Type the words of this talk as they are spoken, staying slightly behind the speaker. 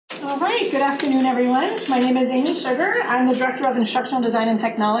All right, good afternoon, everyone. My name is Amy Sugar. I'm the Director of Instructional Design and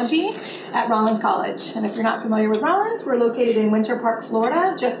Technology at Rollins College. And if you're not familiar with Rollins, we're located in Winter Park,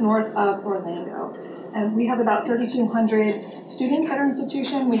 Florida, just north of Orlando. And we have about 3,200 students at our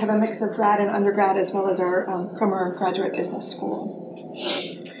institution. We have a mix of grad and undergrad, as well as our Cromer Graduate Business School.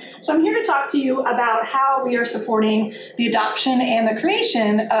 So I'm here to talk to you about how we are supporting the adoption and the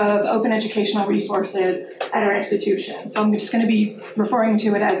creation of open educational resources at our institution. So I'm just going to be referring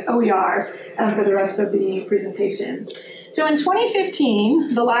to it as OER for the rest of the presentation. So in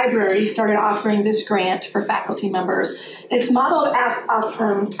 2015, the library started offering this grant for faculty members. It's modeled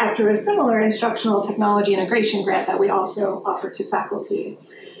after a similar instructional technology integration grant that we also offer to faculty.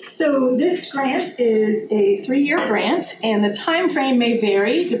 So this grant is a 3-year grant, and the time frame may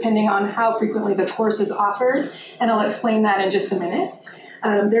vary depending on how frequently the course is offered, and I'll explain that in just a minute.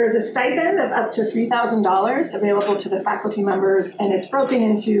 There is a stipend of up to $3,000 available to the faculty members, and it's broken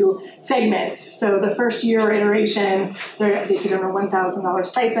into segments. So the first year iteration, they could earn a $1,000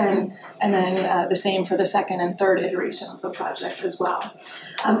 stipend, and then the same for the second and third iteration of the project as well.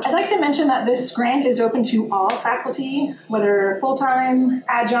 I'd like to mention that this grant is open to all faculty, whether full-time,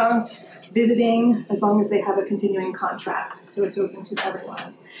 adjunct, visiting, as long as they have a continuing contract. So it's open to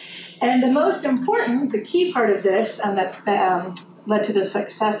everyone. And the most important, the key part of this, and that's led to the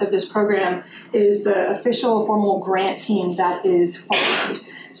success of this program, is the official formal grant team that is formed.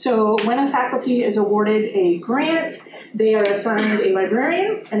 So when a faculty is awarded a grant, they are assigned a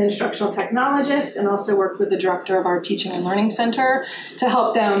librarian, an instructional technologist, and also work with the director of our Teaching and Learning Center to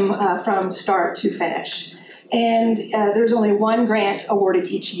help them from start to finish. And there's only one grant awarded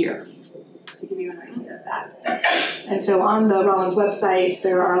each year, to give you an idea of that. And so on the Rollins website,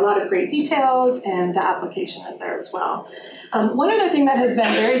 there are a lot of great details, and the application is there as well. One other thing that has been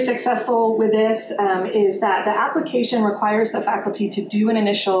very successful with this is that the application requires the faculty to do an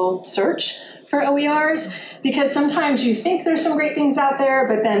initial search for OERs, because sometimes you think there's some great things out there,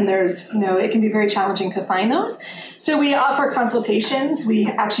 but then there's, it can be very challenging to find those. So we offer consultations. We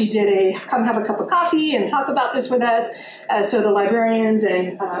actually did a come have a cup of coffee and talk about this with us. So the librarians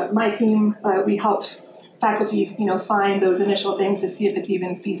and my team, we help faculty, find those initial things to see if it's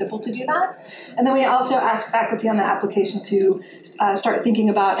even feasible to do that. And then we also ask faculty on the application to start thinking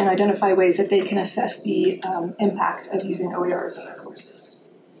about and identify ways that they can assess the impact of using OERs in their courses.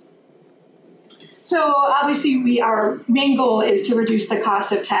 So obviously our main goal is to reduce the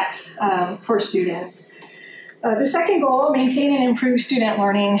cost of texts for students. The second goal, maintain and improve student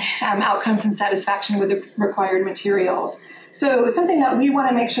learning outcomes and satisfaction with the required materials. So something that we want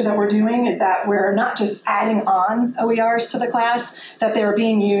to make sure that we're doing is that we're not just adding on OERs to the class, that they're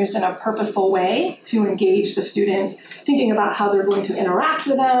being used in a purposeful way to engage the students, thinking about how they're going to interact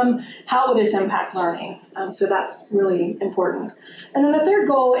with them, how will this impact learning. So that's really important. And then the third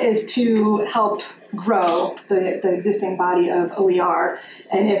goal is to help grow the existing body of OER,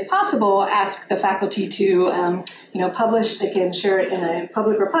 and if possible, ask the faculty to publish. They can share it in a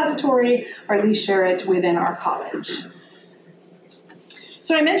public repository, or at least share it within our college.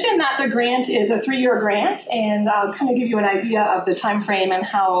 So I mentioned that the grant is a 3-year grant, and I'll kind of give you an idea of the time frame and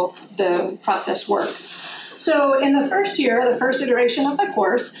how the process works. So in the first year, the first iteration of the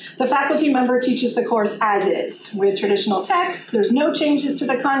course, the faculty member teaches the course as is, with traditional text. There's no changes to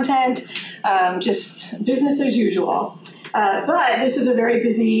the content, just business as usual. But this is a very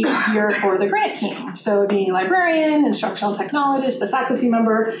busy year for the grant team. So the librarian, instructional technologist, the faculty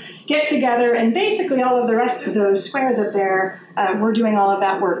member get together, and basically all of the rest of those squares up there, we're doing all of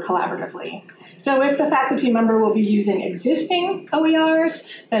that work collaboratively. So if the faculty member will be using existing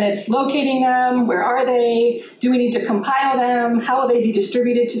OERs, then it's locating them, where are they, do we need to compile them, how will they be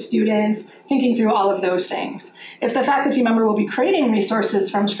distributed to students, thinking through all of those things. If the faculty member will be creating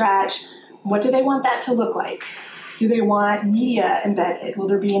resources from scratch, what do they want that to look like? Do they want media embedded? Will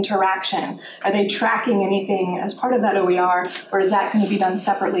there be interaction? Are they tracking anything as part of that OER, or is that going to be done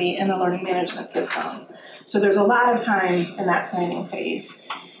separately in the learning management system? So there's a lot of time in that planning phase.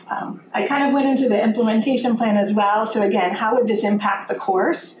 I kind of went into the implementation plan as well. So again, how would this impact the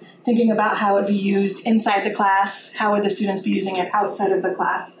course? Thinking about how it would be used inside the class, how would the students be using it outside of the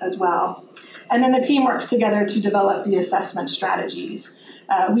class as well? And then the team works together to develop the assessment strategies.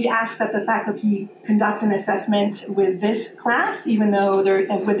 We ask that the faculty conduct an assessment with this class, even though they're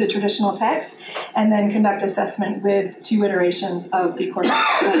with the traditional text, and then conduct assessment with 2 iterations of the course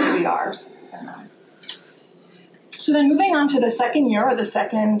OERs. So then moving on to the second year, or the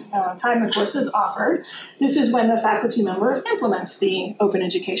second time the course is offered, this is when the faculty member implements the open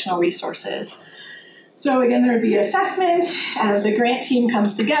educational resources. So again, there would be assessment. The grant team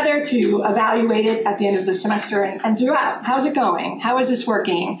comes together to evaluate it at the end of the semester and throughout. How's it going? How is this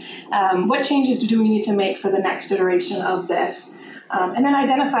working? What changes do we need to make for the next iteration of this? And then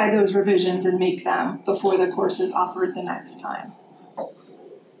identify those revisions and make them before the course is offered the next time.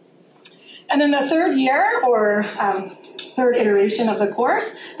 And then the third year, or third iteration of the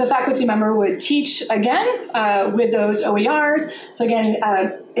course, the faculty member would teach again with those OERs. So again,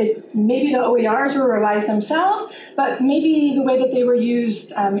 maybe the OERs were revised themselves, but maybe the way that they were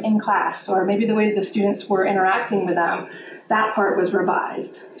used in class, or maybe the ways the students were interacting with them, that part was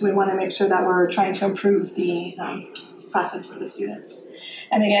revised. So we want to make sure that we're trying to improve the process for the students.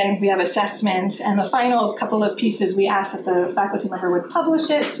 And again, we have assessments, and the final couple of pieces, we asked that the faculty member would publish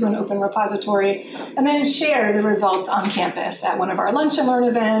it to an open repository and then share the results on campus at one of our lunch and learn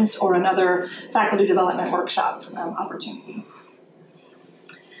events or another faculty development workshop opportunity.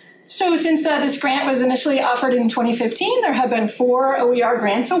 So since this grant was initially offered in 2015, there have been 4 OER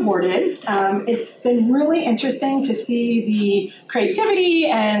grants awarded. It's been really interesting to see the creativity,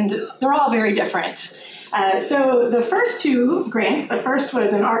 and they're all very different. So the first 2 grants, the first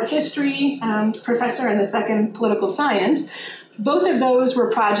was an art history professor and the second political science. Both of those were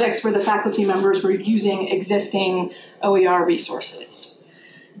projects where the faculty members were using existing OER resources.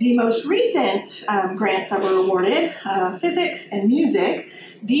 The most recent grants that were awarded, physics and music,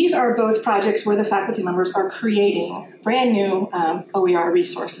 these are both projects where the faculty members are creating brand new OER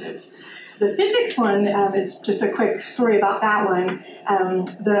resources. The physics one is just a quick story about that one.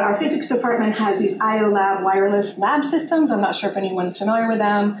 Our physics department has these IO-Lab wireless lab systems. I'm not sure if anyone's familiar with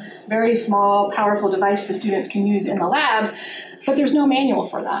them. Very small, powerful device the students can use in the labs, but there's no manual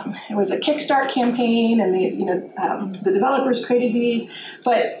for them. It was a Kickstart campaign, and the developers created these,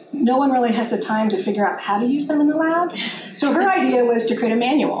 but no one really has the time to figure out how to use them in the labs. So her idea was to create a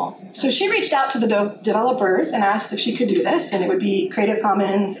manual. So she reached out to the developers and asked if she could do this, and it would be Creative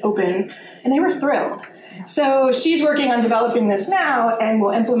Commons, open, and they were thrilled. So she's working on developing this now and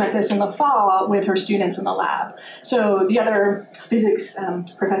will implement this in the fall with her students in the lab. So the other physics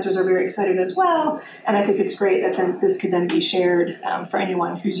professors are very excited as well, and I think it's great that this could then be shared for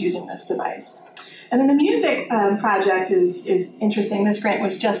anyone who's using this device. And then the music project is interesting. This grant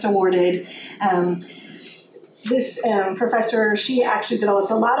was just awarded. This professor, she actually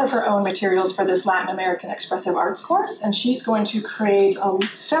develops a lot of her own materials for this Latin American Expressive Arts course, and she's going to create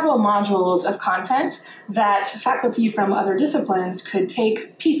several modules of content that faculty from other disciplines could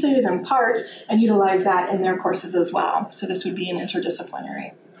take pieces and parts and utilize that in their courses as well. So this would be an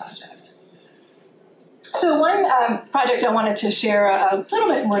interdisciplinary project. So one project I wanted to share a little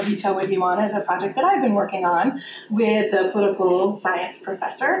bit more detail with you on is a project that I've been working on with the political science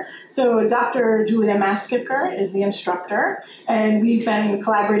professor. So Dr. Julia Maskifker is the instructor, and we've been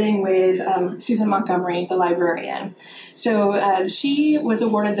collaborating with Susan Montgomery, the librarian. So she was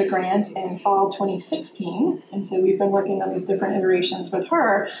awarded the grant in fall 2016, and so we've been working on these different iterations with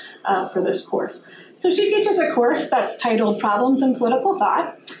her for this course. So she teaches a course that's titled Problems in Political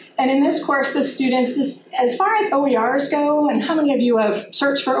Thought. And in this course, the students, as far as OERs go, and how many of you have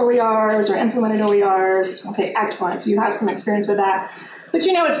searched for OERs or implemented OERs? Okay, excellent. So you have some experience with that. But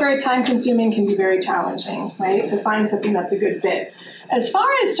you know, it's very time-consuming, can be very challenging, right, to find something that's a good fit. As far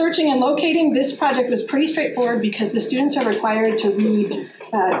as searching and locating, this project was pretty straightforward because the students are required to read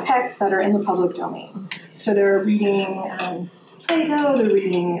texts that are in the public domain. So they're reading Plato, they're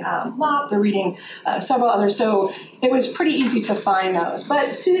reading Locke, they're reading several others, so it was pretty easy to find those.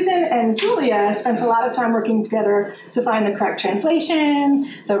 But Susan and Julia spent a lot of time working together to find the correct translation,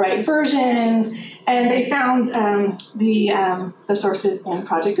 the right versions, and they found the sources in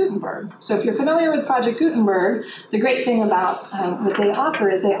Project Gutenberg. So if you're familiar with Project Gutenberg, the great thing about what they offer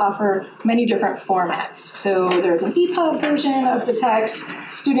is they offer many different formats. So there's an EPUB version of the text.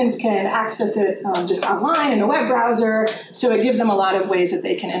 Students can access it just online in a web browser, so it gives them a lot of ways that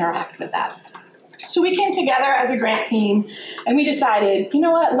they can interact with that. So we came together as a grant team, and we decided, you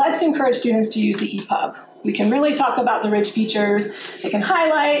know what, let's encourage students to use the EPUB. We can really talk about the rich features. They can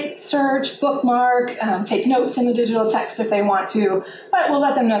highlight, search, bookmark, take notes in the digital text if they want to, but we'll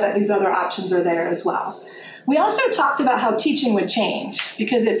let them know that these other options are there as well. We also talked about how teaching would change,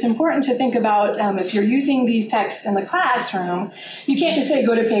 because it's important to think about if you're using these texts in the classroom, you can't just say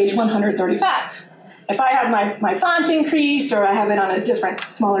go to page 135. If I have my font increased or I have it on a different,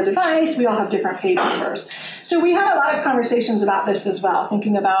 smaller device, we all have different page numbers. So we had a lot of conversations about this as well,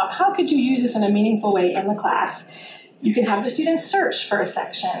 thinking about how could you use this in a meaningful way in the class. You can have the students search for a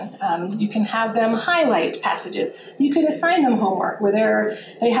section. You can have them highlight passages. You could assign them homework where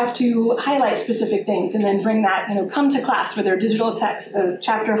they have to highlight specific things and then bring that, come to class with their digital text, the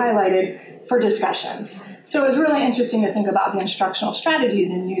chapter highlighted, for discussion. So it was really interesting to think about the instructional strategies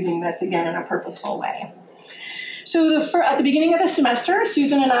in using this, again, in a purposeful way. So at the beginning of the semester,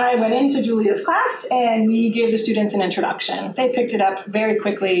 Susan and I went into Julia's class and we gave the students an introduction. They picked it up very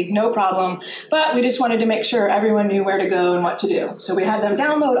quickly, no problem, but we just wanted to make sure everyone knew where to go and what to do. So we had them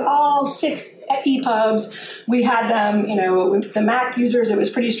download all 6 epubs. We had them, the Mac users, it was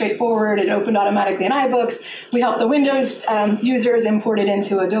pretty straightforward. It opened automatically in iBooks. We helped the Windows users import it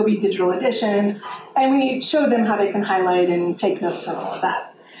into Adobe Digital Editions, and we showed them how they can highlight and take notes and all of that.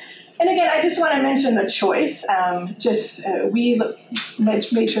 And again, I just want to mention the choice. We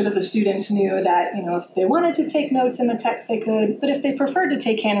made sure that the students knew that, if they wanted to take notes in the text, they could. But if they preferred to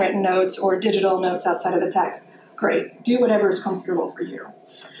take handwritten notes or digital notes outside of the text, great. Do whatever is comfortable for you.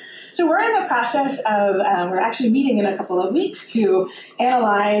 So we're in the process of, we're actually meeting in a couple of weeks to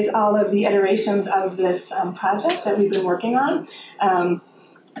analyze all of the iterations of this project that we've been working on.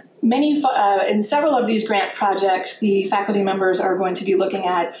 In several of these grant projects, the faculty members are going to be looking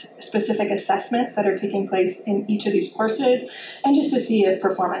at specific assessments that are taking place in each of these courses, and just to see if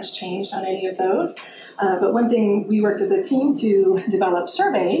performance changed on any of those. But one thing, we worked as a team to develop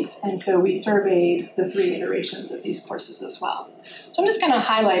surveys, and so we surveyed the 3 iterations of these courses as well. So I'm just going to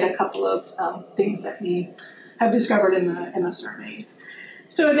highlight a couple of things that we have discovered in the surveys.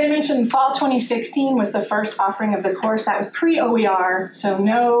 So as I mentioned, fall 2016 was the first offering of the course. That was pre-OER, so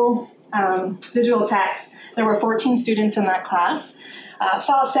no digital text. There were 14 students in that class.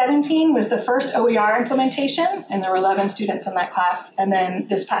 Fall 17 was the first OER implementation, and there were 11 students in that class. And then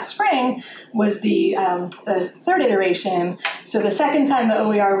this past spring was the 3rd iteration. So the second time the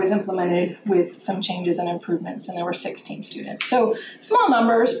OER was implemented with some changes and improvements, and there were 16 students. So small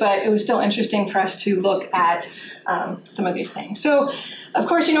numbers, but it was still interesting for us to look at some of these things. So, of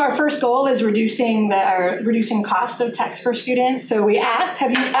course, our first goal is reducing costs of text for students. So we asked,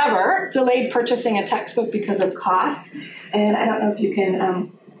 have you ever delayed purchasing a textbook because of cost? And I don't know if you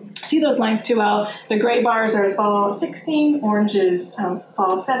can see those lines too well. The gray bars are fall 16, orange is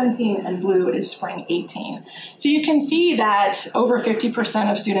fall 17, and blue is spring 18. So you can see that over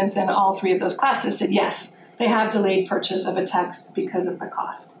 50% of students in all 3 of those classes said yes, they have delayed purchase of a text because of the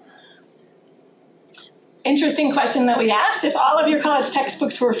cost. Interesting question that we asked, if all of your college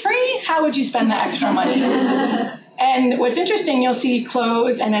textbooks were free, how would you spend the extra money? And what's interesting, you'll see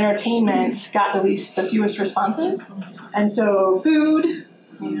clothes and entertainment got the fewest responses. And so food,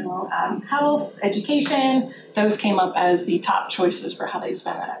 health, education, those came up as the top choices for how they'd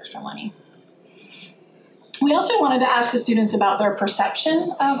spend that extra money. We also wanted to ask the students about their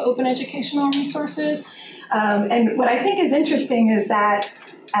perception of open educational resources. And what I think is interesting is that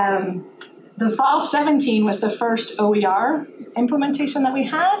the fall 17 was the first OER implementation that we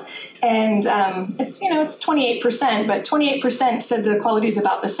had, and it's 28%, but 28% said the quality is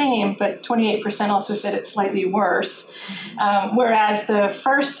about the same, but 28% also said it's slightly worse. Whereas the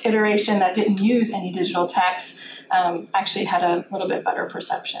first iteration that didn't use any digital text actually had a little bit better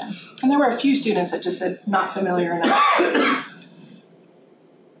perception. And there were a few students that just said not familiar enough.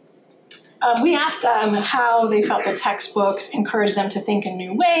 We asked how they felt the textbooks encouraged them to think in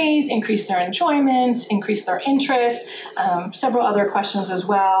new ways, increase their enjoyment, increase their interest, several other questions as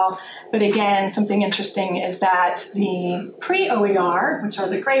well. But again, something interesting is that the pre-OER, which are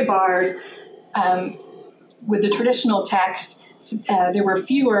the gray bars, with the traditional text, there were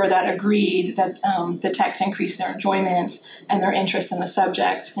fewer that agreed that the text increased their enjoyment and their interest in the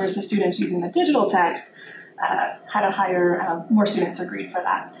subject, whereas the students using the digital text had a higher, more students agreed for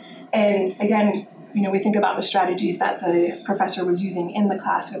that. And again, we think about the strategies that the professor was using in the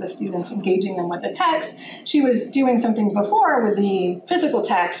class with the students, engaging them with the text. She was doing some things before with the physical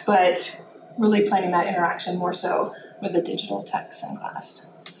text, but really planning that interaction more so with the digital text in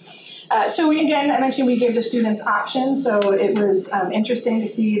class. So again, I mentioned we gave the students options, so it was interesting to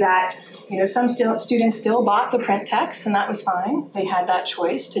see that some students still bought the print text, and that was fine. They had that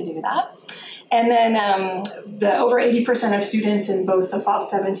choice to do that. And then the over 80% of students in both the fall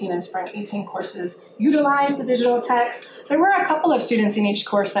 17 and spring 18 courses utilized the digital text. There were a couple of students in each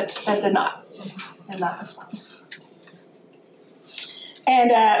course that did not, and that was fine.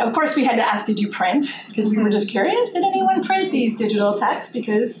 And of course we had to ask, did you print? Because we were just curious, did anyone print these digital texts?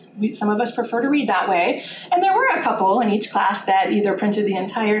 Because some of us prefer to read that way. And there were a couple in each class that either printed the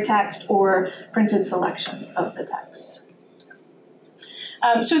entire text or printed selections of the text.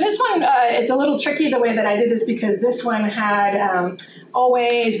 So this one, it's a little tricky the way that I did this because this one had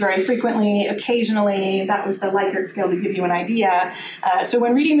always, very frequently, occasionally. That was the Likert scale to give you an idea. So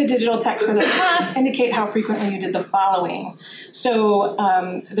when reading the digital text for this class, indicate how frequently you did the following. So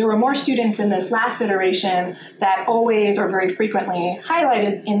there were more students in this last iteration that always or very frequently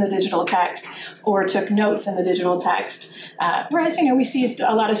highlighted in the digital text or took notes in the digital text. Whereas, we see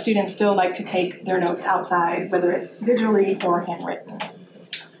a lot of students still like to take their notes outside, whether it's digitally or handwritten.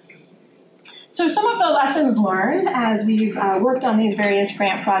 So some of the lessons learned as we've worked on these various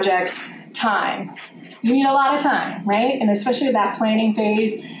grant projects: time. You need a lot of time, right? And especially that planning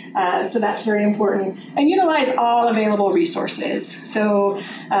phase, so that's very important. And utilize all available resources. So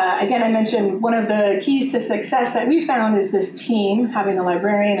again, I mentioned one of the keys to success that we found is this team, having the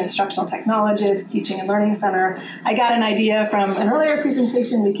librarian, instructional technologist, teaching and learning center. I got an idea from an earlier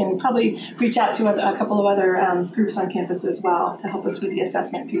presentation. We can probably reach out to a couple of other groups on campus as well to help us with the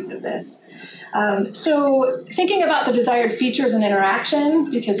assessment piece of this. So thinking about the desired features and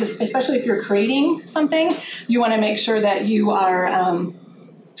interaction, because especially if you're creating something, you want to make sure that you are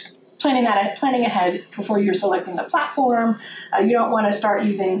planning ahead before you're selecting the platform. You don't want to start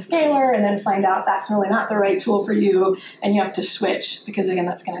using Scalar and then find out that's really not the right tool for you, and you have to switch, because again,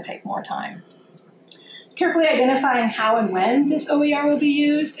 that's going to take more time. Carefully identifying how and when this OER will be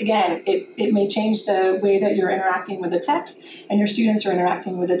used. Again, it may change the way that you're interacting with the text and your students are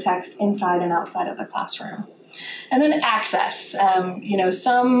interacting with the text inside and outside of the classroom. And then access.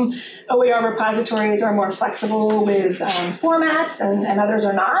 Some OER repositories are more flexible with formats and others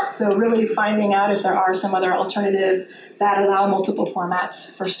are not. So really finding out if there are some other alternatives that allow multiple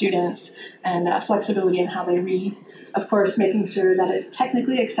formats for students and flexibility in how they read. Of course, making sure that it's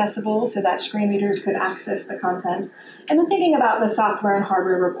technically accessible so that screen readers could access the content. And then thinking about the software and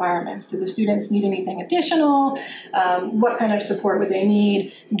hardware requirements. Do the students need anything additional? What kind of support would they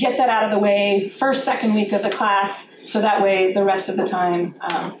need? Get that out of the way first, second week of the class, so that way the rest of the time,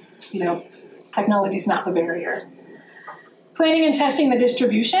 technology is not the barrier. Planning and testing the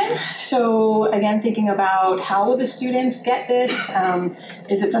distribution. So again, thinking about how will the students get this?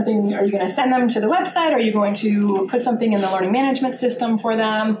 Is it something, are you going to send them to the website? Are you going to put something in the learning management system for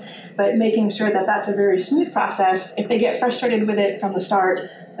them? But making sure that that's a very smooth process. If they get frustrated with it from the start,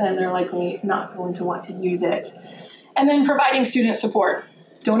 then they're likely not going to want to use it. And then providing student support.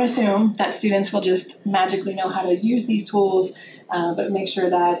 Don't assume that students will just magically know how to use these tools, but make sure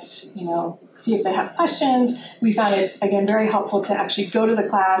that, see if they have questions. We found it, again, very helpful to actually go to the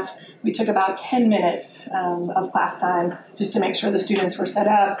class. We took about 10 minutes of class time just to make sure the students were set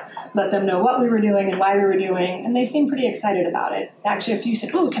up, let them know what we were doing and why we were doing, and they seemed pretty excited about it. Actually, a few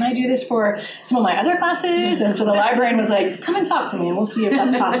said, "Oh, can I do this for some of my other classes?" And so the librarian was like, "Come and talk to me, and we'll see if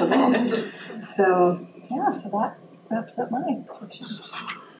that's possible." So that wraps up my portion.